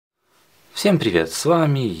Всем привет, с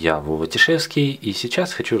вами я, Вова Тишевский, и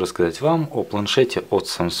сейчас хочу рассказать вам о планшете от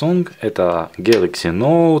Samsung. Это Galaxy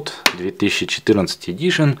Note 2014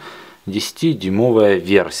 Edition, 10-дюймовая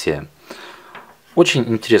версия. Очень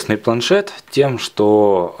интересный планшет тем,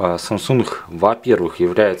 что Samsung, во-первых,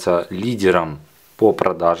 является лидером по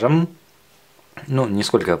продажам. Ну, не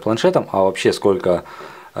сколько планшетом, а вообще сколько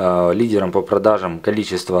лидером по продажам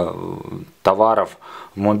количества товаров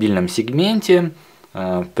в мобильном сегменте.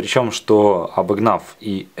 Причем, что обогнав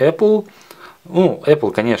и Apple, ну,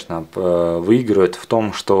 Apple, конечно, выигрывает в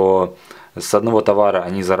том, что с одного товара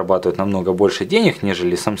они зарабатывают намного больше денег,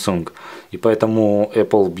 нежели Samsung, и поэтому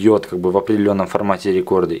Apple бьет как бы в определенном формате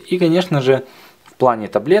рекорды. И, конечно же, в плане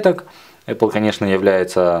таблеток Apple, конечно,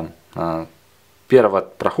 является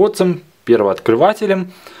первопроходцем,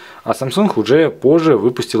 первооткрывателем, а Samsung уже позже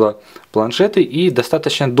выпустила планшеты, и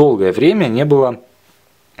достаточно долгое время не было,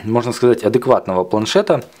 можно сказать, адекватного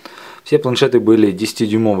планшета. Все планшеты были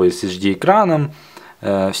 10-дюймовые с HD-экраном,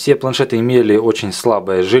 все планшеты имели очень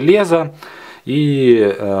слабое железо,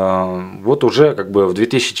 и вот уже как бы в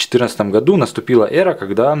 2014 году наступила эра,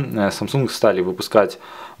 когда Samsung стали выпускать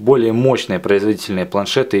более мощные производительные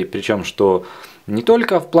планшеты, причем что не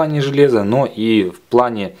только в плане железа, но и в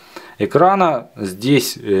плане экрана.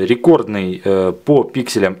 Здесь рекордный по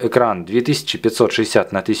пикселям экран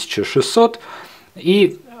 2560 на 1600,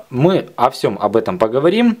 и мы о всем об этом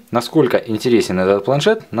поговорим, насколько интересен этот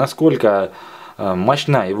планшет, насколько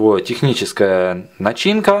мощна его техническая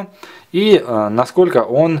начинка и насколько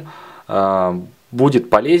он будет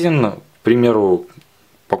полезен, к примеру,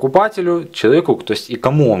 покупателю, человеку, то есть и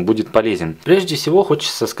кому он будет полезен. Прежде всего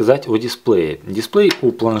хочется сказать о дисплее. Дисплей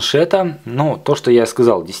у планшета, ну то, что я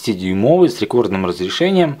сказал, 10-дюймовый с рекордным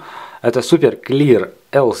разрешением, это Super Clear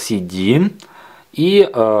LCD. И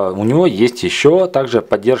у него есть еще также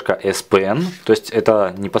поддержка S Pen, то есть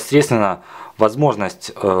это непосредственно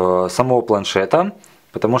возможность самого планшета,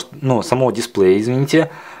 потому что, ну, самого дисплея,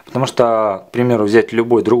 извините, потому что, к примеру, взять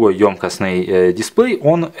любой другой емкостный дисплей,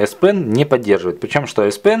 он S Pen не поддерживает. Причем, что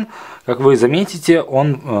S Pen, как вы заметите,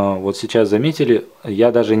 он, вот сейчас заметили,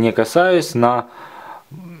 я даже не касаюсь на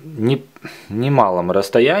немалом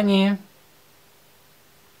расстоянии,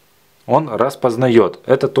 он распознает.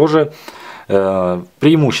 Это тоже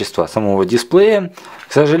преимущество самого дисплея.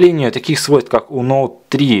 К сожалению, таких свойств, как у Note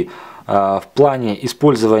 3, в плане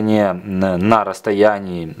использования на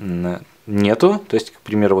расстоянии нету. То есть, к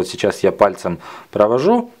примеру, вот сейчас я пальцем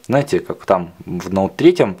провожу, знаете, как там в Note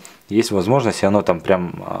 3 есть возможность, и оно там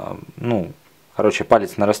прям, ну, короче,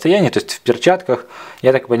 палец на расстоянии, то есть в перчатках,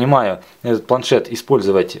 я так понимаю, этот планшет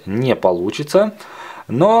использовать не получится,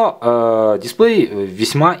 но дисплей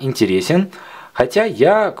весьма интересен. Хотя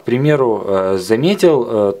я, к примеру,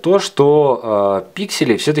 заметил то, что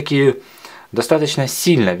пиксели все-таки достаточно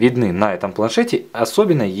сильно видны на этом планшете,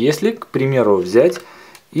 особенно если, к примеру, взять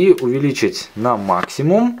и увеличить на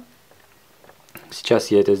максимум. Сейчас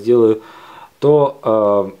я это сделаю,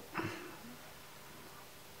 то,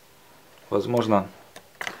 возможно,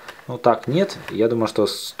 ну так нет. Я думаю, что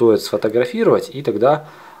стоит сфотографировать, и тогда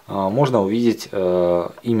можно увидеть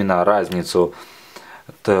именно разницу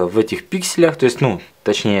в этих пикселях, то есть, ну,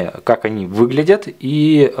 точнее, как они выглядят.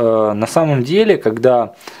 И на самом деле,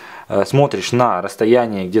 когда смотришь на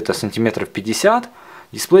расстояние где-то сантиметров 50,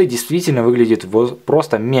 дисплей действительно выглядит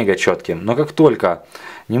просто мега четким. Но как только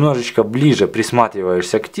немножечко ближе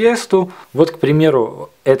присматриваешься к тексту, вот, к примеру,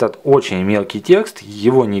 этот очень мелкий текст,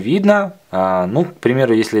 его не видно. Ну, к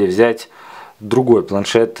примеру, если взять другой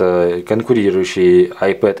планшет, конкурирующий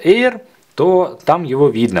iPad Air, то там его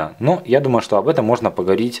видно. Но я думаю, что об этом можно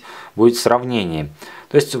поговорить будет в сравнении.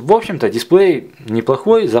 То есть, в общем-то, дисплей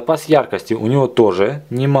неплохой, запас яркости у него тоже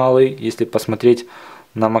немалый. Если посмотреть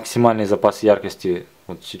на максимальный запас яркости,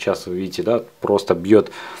 вот сейчас вы видите, да, просто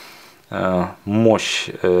бьет мощь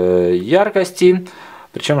яркости.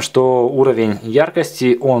 Причем, что уровень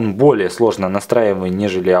яркости, он более сложно настраиваемый,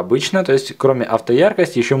 нежели обычно. То есть, кроме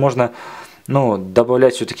автояркости, еще можно, ну,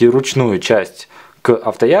 добавлять все-таки ручную часть к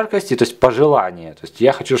автояркости, то есть по желанию. То есть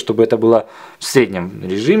я хочу, чтобы это было в среднем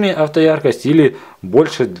режиме автояркость или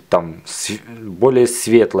больше, там, более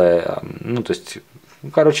светлая, ну, то есть,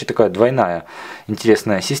 короче, такая двойная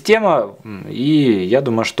интересная система. И я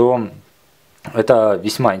думаю, что это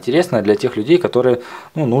весьма интересно для тех людей, которые,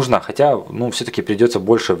 ну, нужно, хотя, ну, все-таки придется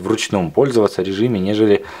больше вручную пользоваться режиме,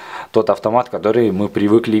 нежели тот автомат, который мы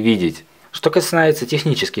привыкли видеть. Что касается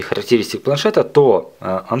технических характеристик планшета, то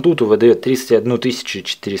Antutu выдает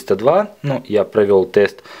 31402, ну, я провел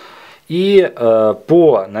тест, и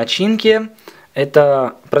по начинке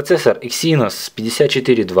это процессор Exynos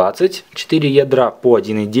 5420, 4 ядра по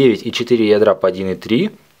 1.9 и 4 ядра по 1.3,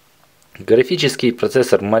 Графический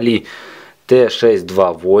процессор Mali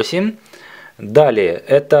T628. Далее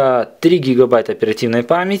это 3 гигабайта оперативной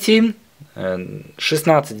памяти,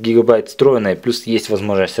 16 гигабайт встроенной, плюс есть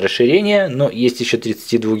возможность расширения, но есть еще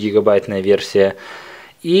 32 гигабайтная версия.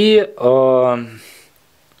 И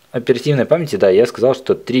оперативной памяти, да, я сказал,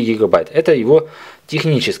 что 3 гигабайта. Это его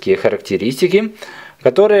технические характеристики,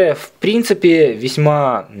 которые в принципе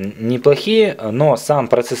весьма неплохие, но сам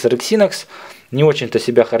процессор Exynos не очень-то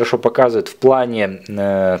себя хорошо показывает в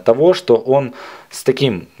плане того, что он с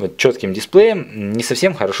таким вот четким дисплеем не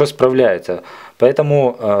совсем хорошо справляется.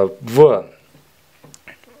 Поэтому в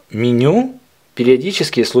меню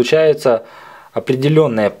периодически случается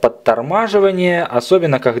определенное подтормаживание,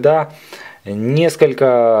 особенно когда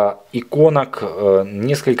несколько иконок,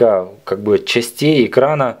 несколько как бы частей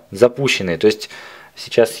экрана запущены. То есть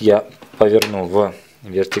сейчас я поверну в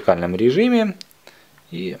вертикальном режиме.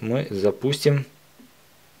 И мы запустим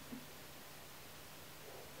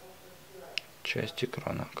часть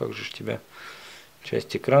экрана. Как же тебя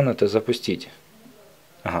часть экрана-то запустить?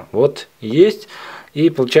 Ага, вот есть. И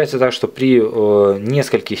получается так, что при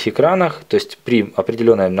нескольких экранах, то есть при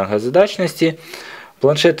определенной многозадачности,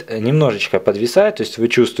 планшет немножечко подвисает. То есть вы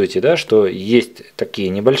чувствуете, да, что есть такие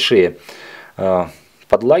небольшие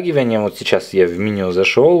подлагивания. Вот сейчас я в меню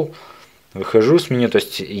зашел, выхожу с меню. То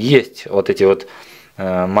есть есть вот эти вот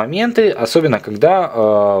моменты, особенно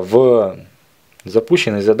когда в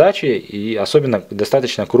запущенной задаче и особенно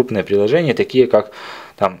достаточно крупные приложения, такие как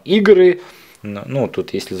там игры, ну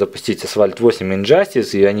тут если запустить Asphalt 8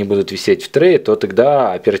 Injustice и они будут висеть в трее, то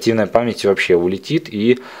тогда оперативная память вообще улетит,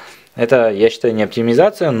 и это, я считаю, не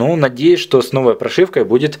оптимизация, но надеюсь, что с новой прошивкой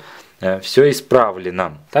будет все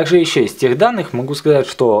исправлено. Также еще из тех данных могу сказать,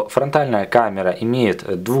 что фронтальная камера имеет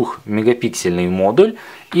 2-мегапиксельный модуль,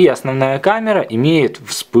 и основная камера имеет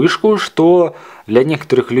вспышку, что для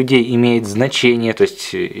некоторых людей имеет значение. То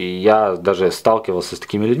есть я даже сталкивался с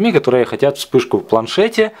такими людьми, которые хотят вспышку в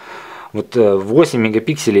планшете. Вот 8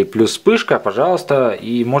 мегапикселей плюс вспышка, пожалуйста,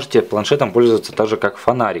 и можете планшетом пользоваться так же, как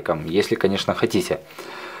фонариком, если, конечно, хотите.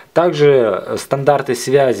 Также стандарты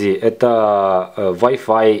связи это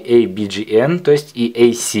Wi-Fi ABGN, то есть и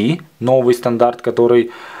AC, новый стандарт,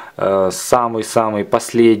 который самый-самый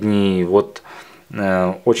последний, вот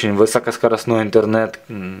очень высокоскоростной интернет.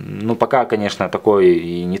 Ну пока, конечно, такой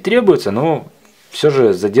и не требуется, но все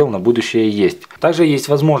же задел на будущее есть. Также есть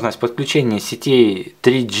возможность подключения сетей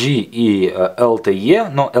 3G и LTE,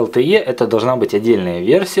 но LTE это должна быть отдельная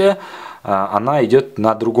версия. Она идет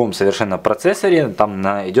на другом совершенно процессоре, там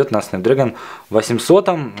идет на Snapdragon 800,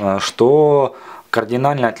 что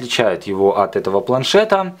кардинально отличает его от этого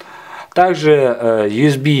планшета. Также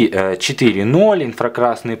USB 4.0,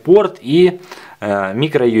 инфракрасный порт и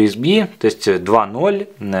micro-USB, то есть 2.0,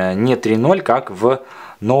 не 3.0, как в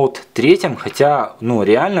Note 3, хотя, ну,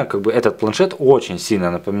 реально, как бы этот планшет очень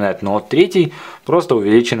сильно напоминает Note 3, просто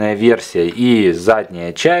увеличенная версия, и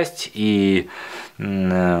задняя часть, и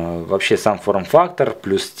вообще сам форм-фактор,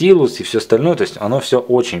 плюс стилус и все остальное, то есть оно все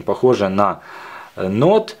очень похоже на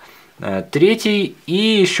Note 3. И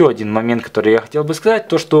еще один момент, который я хотел бы сказать,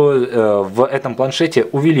 то что в этом планшете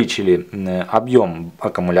увеличили объем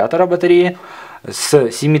аккумулятора батареи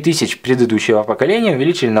с 7000 предыдущего поколения,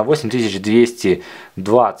 увеличили на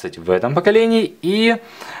 8220 в этом поколении. И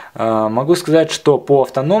могу сказать, что по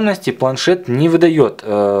автономности планшет не выдает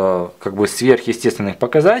как бы сверхъестественных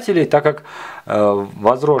показателей, так как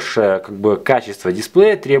возросшее как бы качество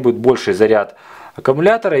дисплея требует больший заряд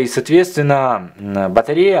аккумулятора, и соответственно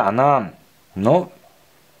батарея, она, ну,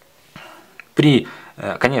 при,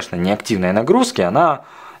 конечно, неактивной нагрузке, она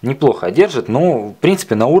неплохо держит, но в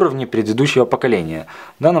принципе на уровне предыдущего поколения.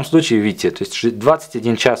 В данном случае, видите, то есть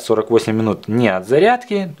 21 час 48 минут не от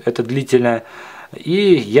зарядки, это длительное,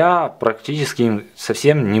 и я практически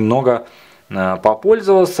совсем немного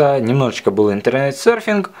попользовался, немножечко был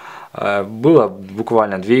интернет-серфинг, было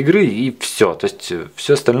буквально 2 игры и все, то есть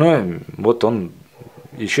все остальное, вот он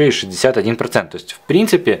еще и 61%, то есть в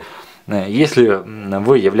принципе, если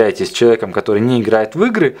вы являетесь человеком, который не играет в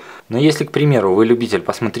игры, но если, к примеру, вы любитель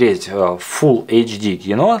посмотреть Full HD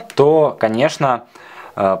кино, то, конечно,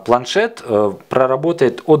 планшет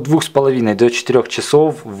проработает от 2,5 до 4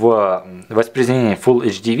 часов в воспроизведении Full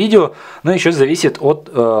HD видео, но еще зависит от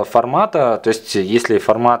формата, то есть если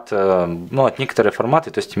формат, ну от некоторые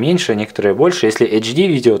форматы, то есть меньше, некоторые больше, если HD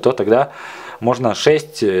видео, то тогда можно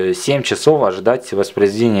 6-7 часов ожидать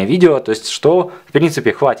воспроизведения видео, то есть что в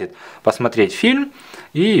принципе хватит посмотреть фильм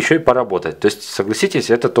и еще и поработать, то есть согласитесь,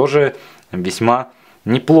 это тоже весьма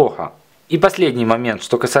неплохо. И последний момент,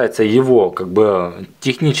 что касается его как бы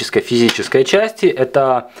технической, физической части,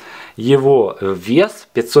 это его вес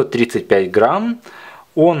 535 грамм.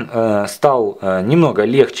 Он стал немного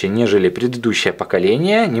легче, нежели предыдущее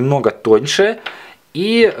поколение, немного тоньше.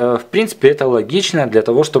 И, в принципе, это логично для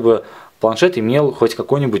того, чтобы планшет имел хоть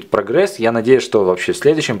какой-нибудь прогресс. Я надеюсь, что вообще в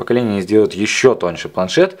следующем поколении они сделают еще тоньше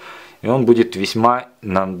планшет. И он будет весьма,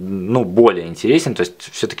 более интересен. То есть,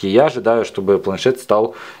 все-таки я ожидаю, чтобы планшет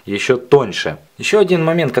стал еще тоньше. Еще один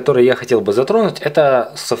момент, который я хотел бы затронуть,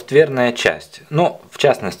 это софтверная часть. В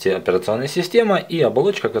частности, операционная система и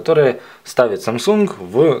оболочка, которые ставит Samsung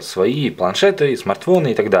в свои планшеты,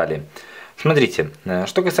 смартфоны и так далее. Смотрите,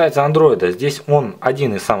 что касается Android, здесь он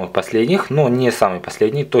один из самых последних, но не самый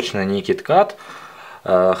последний, точно не KitKat.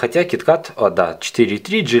 Хотя KitKat, 4.3,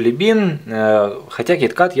 Jelly Bean, хотя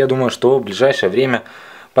KitKat, я думаю, что в ближайшее время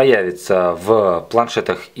появится в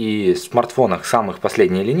планшетах и смартфонах самых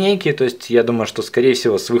последней линейки. То есть я думаю, что скорее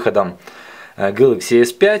всего с выходом Galaxy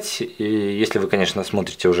S5, и если вы, конечно,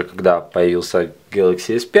 смотрите уже, когда появился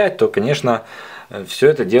Galaxy S5, то, конечно, все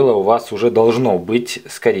это дело у вас уже должно быть,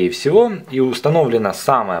 скорее всего, и установлено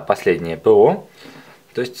самое последнее ПО,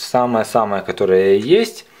 то есть самое-самое, которое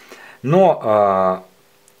есть. Но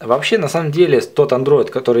вообще, на самом деле, тот Android,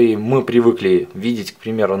 который мы привыкли видеть, к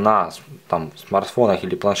примеру, на смартфонах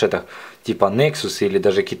или планшетах типа Nexus, или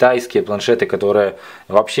даже китайские планшеты, которые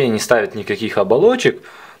вообще не ставят никаких оболочек,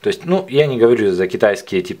 то есть, я не говорю за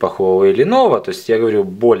китайские типа Huawei или Lenovo, то есть я говорю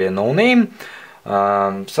более no-name.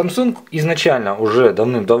 Samsung изначально уже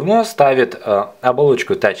давным-давно ставит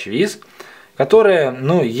оболочку TouchWiz, которая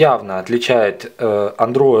явно отличает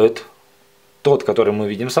Android, тот, который мы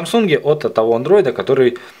видим в Samsung, от того Android,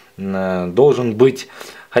 который должен быть.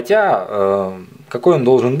 Хотя, какой он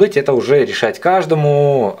должен быть, это уже решать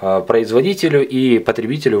каждому производителю и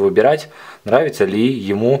потребителю выбирать, нравится ли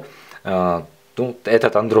ему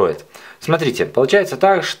этот Android. Смотрите, получается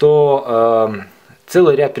так, что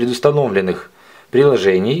целый ряд предустановленных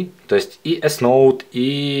приложений, то есть и S-Note,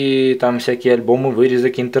 и там всякие альбомы,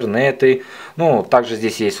 вырезок, интернеты. Также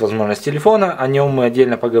здесь есть возможность телефона, о нем мы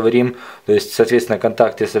отдельно поговорим, то есть, соответственно,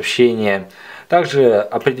 контакты, сообщения. Также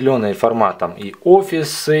определенные форматом и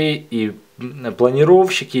офисы, и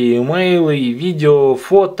планировщики, и имейлы, и видео,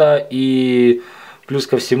 фото, и плюс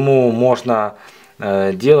ко всему можно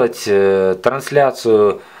делать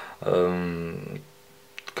трансляцию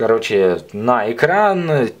на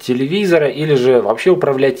экран телевизора или же вообще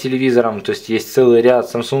управлять телевизором. То есть есть целый ряд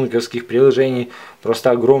самсунговских приложений,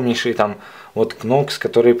 просто огромнейший, Knox,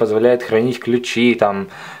 который позволяет хранить ключи,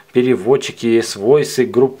 переводчики, свойсы,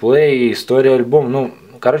 групплей, история, альбом,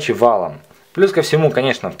 валом. Плюс ко всему,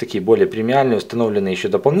 конечно, такие более премиальные установлены еще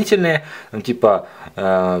дополнительные, типа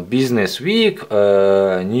Бизнес Week,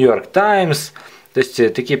 New York Times, то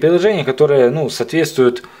есть такие приложения, которые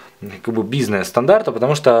соответствуют бизнес-стандарту,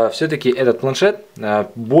 потому что все-таки этот планшет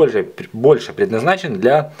больше предназначен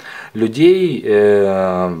для людей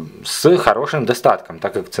с хорошим достатком,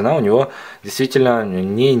 так как цена у него действительно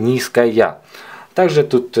не низкая. Также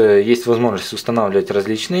тут есть возможность устанавливать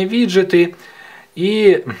различные виджеты.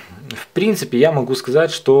 И в принципе я могу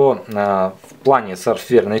сказать, что в плане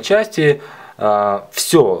софтверной части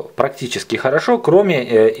все практически хорошо,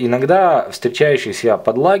 кроме иногда встречающихся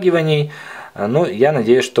подлагиваний. Но я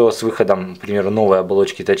надеюсь, что с выходом, к примеру, новой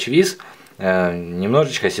оболочки TouchWiz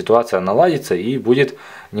немножечко ситуация наладится и будет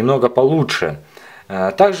немного получше.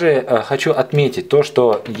 Также хочу отметить то,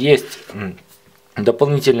 что есть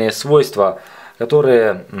дополнительные свойства,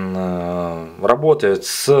 которые работают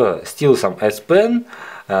с стилусом S Pen.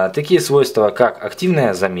 Такие свойства, как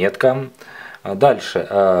активная заметка. Дальше,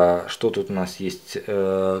 что тут у нас есть?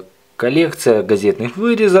 Коллекция газетных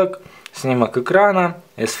вырезок, снимок экрана,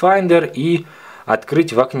 S-Finder и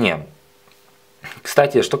открыть в окне.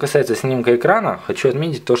 Кстати, что касается снимка экрана, хочу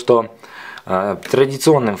отметить то, что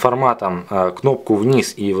традиционным форматом кнопку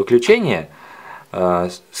вниз и выключение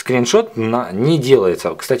скриншот не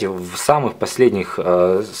делается. Кстати, в самых последних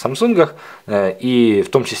Samsung, и в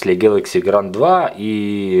том числе Galaxy Grand 2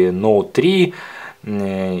 и Note 3,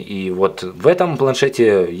 и вот в этом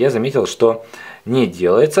планшете я заметил, что не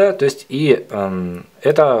делается. То есть и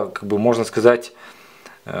это, можно сказать,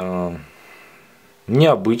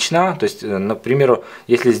 необычно. То есть, например,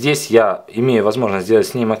 если здесь я имею возможность сделать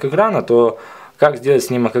снимок экрана, то как сделать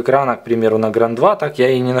снимок экрана, к примеру, на Grand 2, так я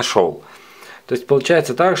и не нашел. То есть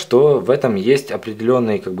получается так, что в этом есть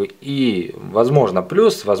определенный и возможно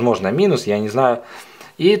плюс, возможно минус, я не знаю.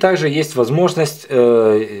 И также есть возможность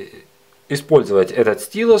использовать этот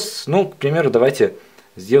стилус. К примеру, давайте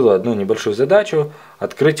сделаю одну небольшую задачу,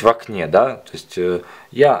 открыть в окне, да, то есть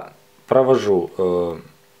я провожу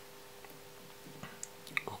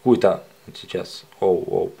какую-то, сейчас,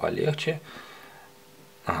 полегче,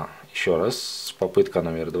 еще раз, попытка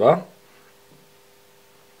номер 2.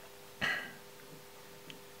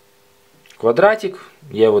 Квадратик,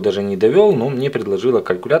 я его даже не довел, но мне предложила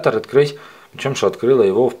калькулятор открыть, причем что открыла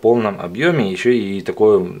его в полном объеме, еще и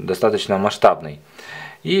такой достаточно масштабный.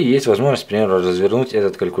 И есть возможность, к примеру, развернуть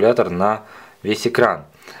этот калькулятор на весь экран.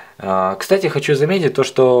 Кстати, хочу заметить то,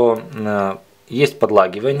 что есть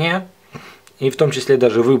подлагивание, и в том числе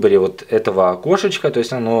даже в выборе вот этого окошечка, то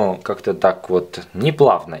есть оно как-то так вот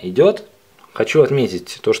неплавно идет. Хочу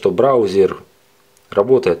отметить то, что браузер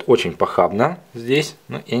работает очень похабно здесь.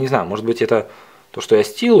 Ну, я не знаю, может быть это то, что я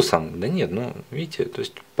стилусом. Да нет, ну видите, то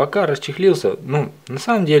есть пока расчехлился, ну на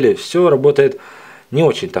самом деле все работает не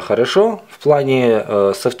очень-то хорошо в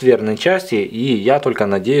плане софтверной части. И я только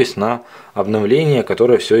надеюсь на обновление,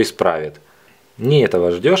 которое все исправит. Не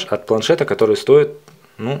этого ждешь от планшета, который стоит,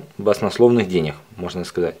 ну, баснословных денег, можно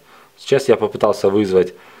сказать. Сейчас я попытался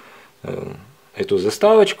вызвать эту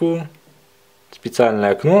заставочку,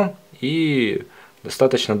 специальное окно, и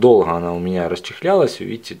достаточно долго она у меня расчехлялась.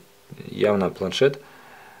 Видите, явно планшет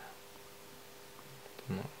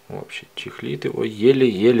вообще чехлит его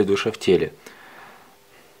еле-еле, душа в теле.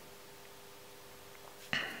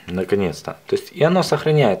 Наконец-то. То есть и оно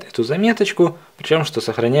сохраняет эту заметочку, причем что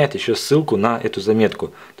сохраняет еще ссылку на эту заметку,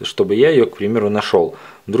 то есть, чтобы я ее, к примеру, нашел.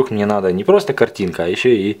 Вдруг мне надо не просто картинка, а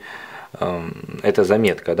еще и эта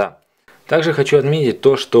заметка, да. Также хочу отметить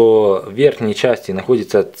то, что в верхней части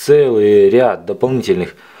находится целый ряд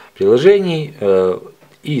дополнительных приложений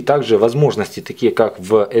и также возможности, такие как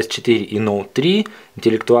в S4 и Note 3,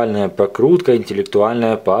 интеллектуальная прокрутка,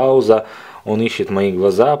 интеллектуальная пауза, он ищет мои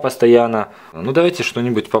глаза постоянно. Ну давайте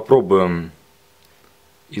что-нибудь попробуем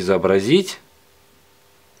изобразить.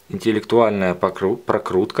 Интеллектуальная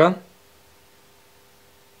прокрутка.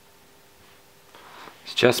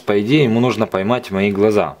 Сейчас, по идее, ему нужно поймать мои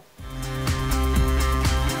глаза.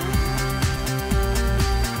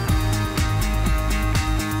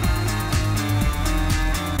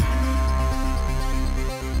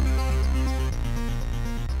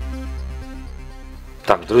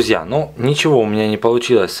 Так, друзья, ну ничего у меня не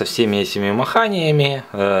получилось со всеми этими маханиями.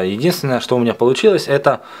 Единственное, что у меня получилось,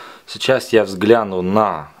 это сейчас я взгляну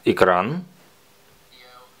на экран,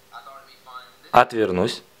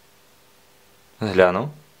 отвернусь,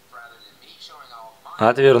 гляну,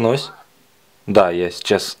 отвернусь. Да, я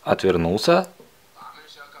сейчас отвернулся.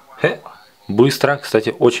 Быстро,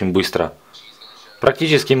 кстати, очень быстро.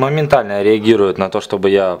 Практически моментально реагирует на то, чтобы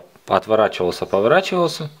я отворачивался,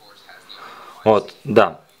 поворачивался. Вот,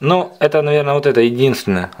 да. Ну, это, наверное, вот это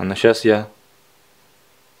единственное. Но сейчас я...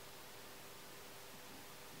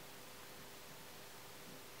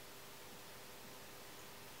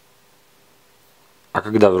 А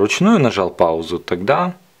когда вручную нажал паузу,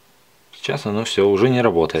 тогда сейчас оно все уже не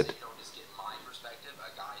работает.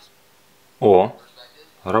 О,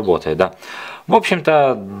 работает, да. В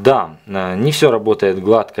общем-то, да, не все работает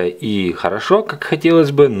гладко и хорошо, как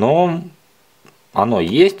хотелось бы, но оно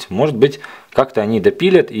есть. Может быть, как-то они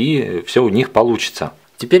допилят и все у них получится.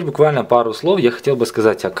 Теперь буквально пару слов я хотел бы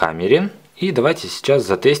сказать о камере. И давайте сейчас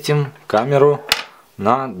затестим камеру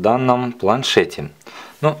на данном планшете.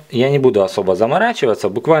 Ну, я не буду особо заморачиваться,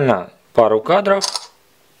 буквально пару кадров.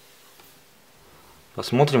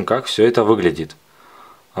 Посмотрим, как все это выглядит.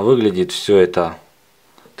 А выглядит все это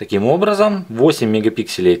таким образом. 8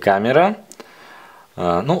 мегапикселей камера.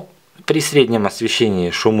 Ну, при среднем освещении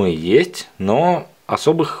шумы есть, но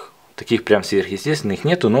особых таких прям сверхъестественных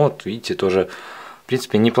нету. Но вот видите, тоже в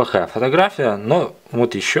принципе неплохая фотография. Но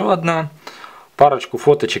вот еще одна. Парочку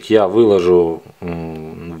фоточек я выложу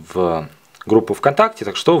в группу ВКонтакте,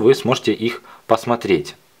 так что вы сможете их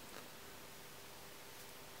посмотреть.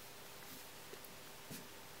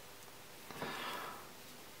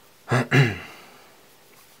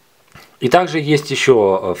 И также есть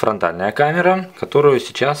еще фронтальная камера, которую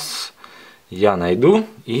сейчас я найду,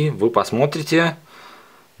 и вы посмотрите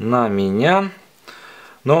на меня.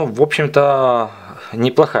 Но, в общем-то,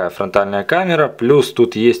 неплохая фронтальная камера. Плюс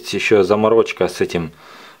тут есть еще заморочка с этим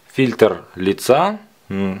фильтр лица.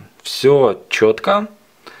 Все четко.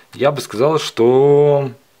 Я бы сказал,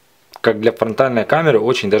 что как для фронтальной камеры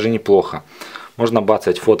очень даже неплохо. Можно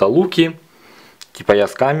бацать фотолуки. Типа я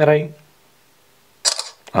с камерой.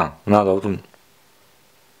 Надо вот.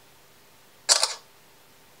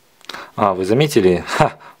 Вы заметили?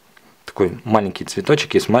 Такой маленький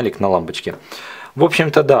цветочек и смайлик на лампочке. В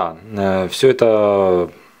общем-то, да. Все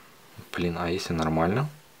это... Блин, а если нормально?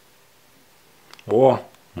 О,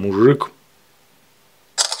 мужик.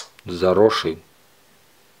 Заросший.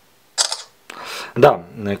 Да,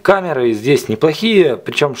 камеры здесь неплохие.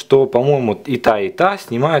 Причем, что, по-моему, и та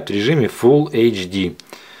снимают в режиме Full HD.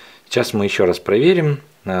 Сейчас мы еще раз проверим.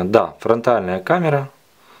 Да, фронтальная камера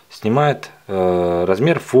снимает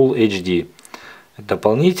размер Full HD.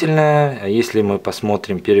 Дополнительное, если мы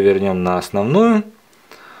посмотрим, перевернем на основную,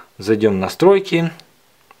 зайдем в настройки,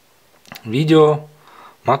 видео,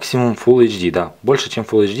 максимум Full HD, да, больше чем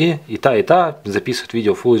Full HD, и та записывают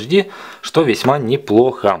видео Full HD, что весьма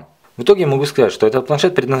неплохо. В итоге могу сказать, что этот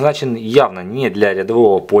планшет предназначен явно не для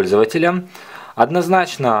рядового пользователя.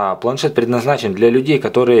 Однозначно планшет предназначен для людей,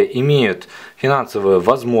 которые имеют финансовые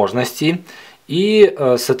возможности и,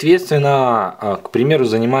 соответственно, к примеру,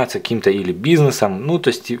 занимаются каким-то или бизнесом, ну, то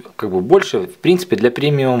есть, как бы больше, в принципе, для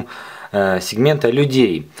премиум сегмента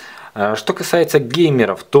людей. Что касается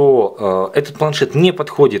геймеров, то этот планшет не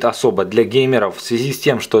подходит особо для геймеров в связи с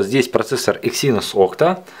тем, что здесь процессор Exynos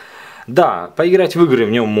Octa. Да, поиграть в игры в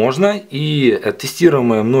нем можно, и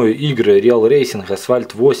тестируемые мною игры Real Racing,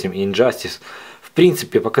 Asphalt 8 и Injustice в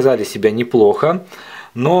принципе показали себя неплохо.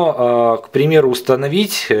 Но, к примеру,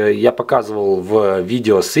 установить я показывал в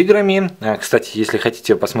видео с играми. Кстати, если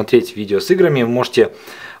хотите посмотреть видео с играми, вы можете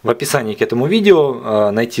в описании к этому видео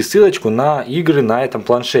найти ссылочку на игры на этом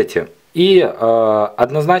планшете. И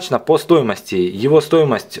однозначно по стоимости, его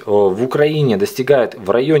стоимость в Украине достигает в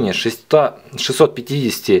районе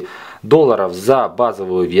 650 долларов за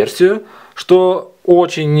базовую версию, что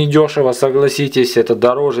очень недешево, согласитесь, это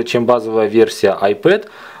дороже, чем базовая версия iPad.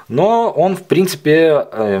 Но он, в принципе,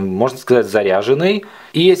 можно сказать, заряженный.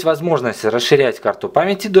 И есть возможность расширять карту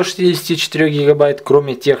памяти до 64 гигабайт,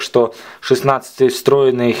 кроме тех, что 16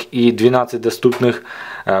 встроенных и 12 доступных.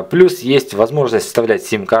 Плюс есть возможность вставлять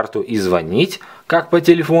сим-карту и звонить, как по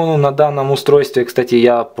телефону на данном устройстве. Кстати,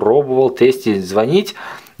 я пробовал тестить звонить.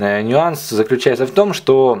 Нюанс заключается в том,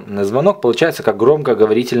 что звонок получается как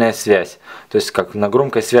громкоговорительная связь. То есть как на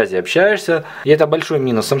громкой связи общаешься. И это большой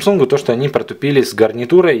минус Samsung, то что они протупили с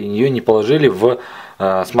гарнитурой и ее не положили в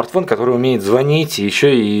смартфон, который умеет звонить, и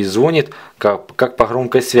еще и звонит как по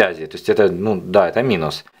громкой связи. То есть это, ну да, это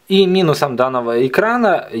минус. И минусом данного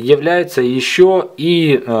экрана является еще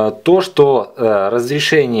и то, что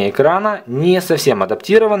разрешение экрана не совсем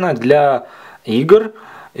адаптировано для игр.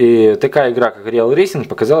 И такая игра, как Real Racing,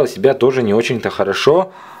 показала себя тоже не очень-то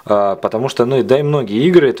хорошо, потому что, ну, да и многие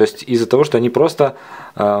игры, то есть из-за того, что они просто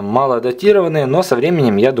мало адаптированные, но со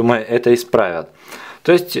временем, я думаю, это исправят.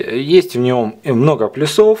 То есть есть в нем много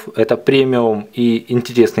плюсов, это премиум и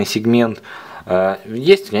интересный сегмент.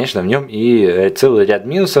 Есть, конечно, в нем и целый ряд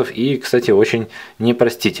минусов, и, кстати, очень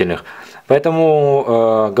непростительных.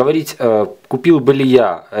 Поэтому говорить, купил бы ли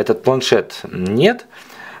я этот планшет, нет.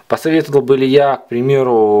 Посоветовал бы ли я, к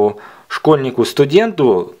примеру, школьнику,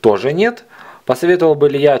 студенту, тоже нет. Посоветовал бы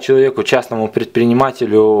ли я человеку, частному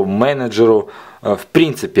предпринимателю, менеджеру, в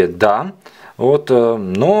принципе, да. Вот,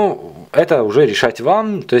 но это уже решать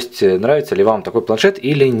вам, то есть нравится ли вам такой планшет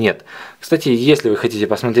или нет. Кстати, если вы хотите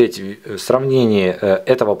посмотреть сравнение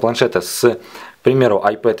этого планшета с, к примеру,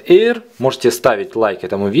 iPad Air, можете ставить лайк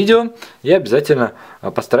этому видео. Я обязательно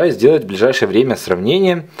постараюсь сделать в ближайшее время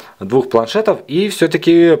сравнение двух планшетов и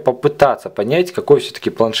все-таки попытаться понять, какой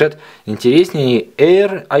все-таки планшет интереснее,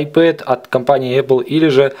 Air iPad от компании Apple или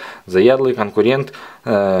же заядлый конкурент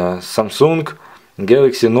Samsung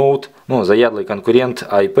Galaxy Note, ну, заядлый конкурент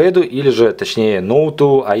iPad или же, точнее, Note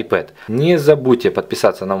iPad. Не забудьте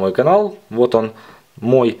подписаться на мой канал, вот он,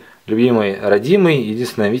 мой любимый, родимый.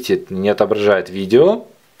 Единственное, видите, не отображает видео,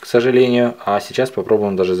 к сожалению, а сейчас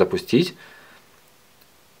попробуем даже запустить.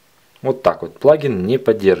 Вот так вот, плагин не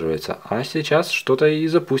поддерживается, а сейчас что-то и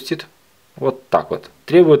запустит. Вот так вот.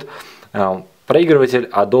 Требует проигрыватель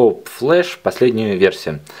Adobe Flash, последнюю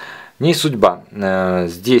версию. Не судьба.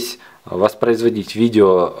 Здесь воспроизводить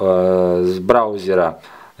видео с браузера.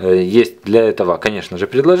 Есть для этого, конечно же,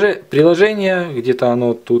 приложение, где-то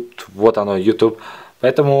оно тут, вот оно, YouTube.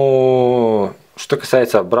 Поэтому, что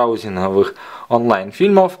касается браузинговых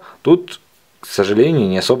онлайн-фильмов, тут, к сожалению,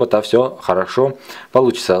 не особо-то все хорошо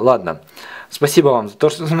получится. Ладно, спасибо вам за то,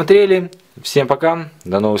 что смотрели. Всем пока,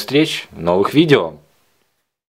 до новых встреч в новых видео.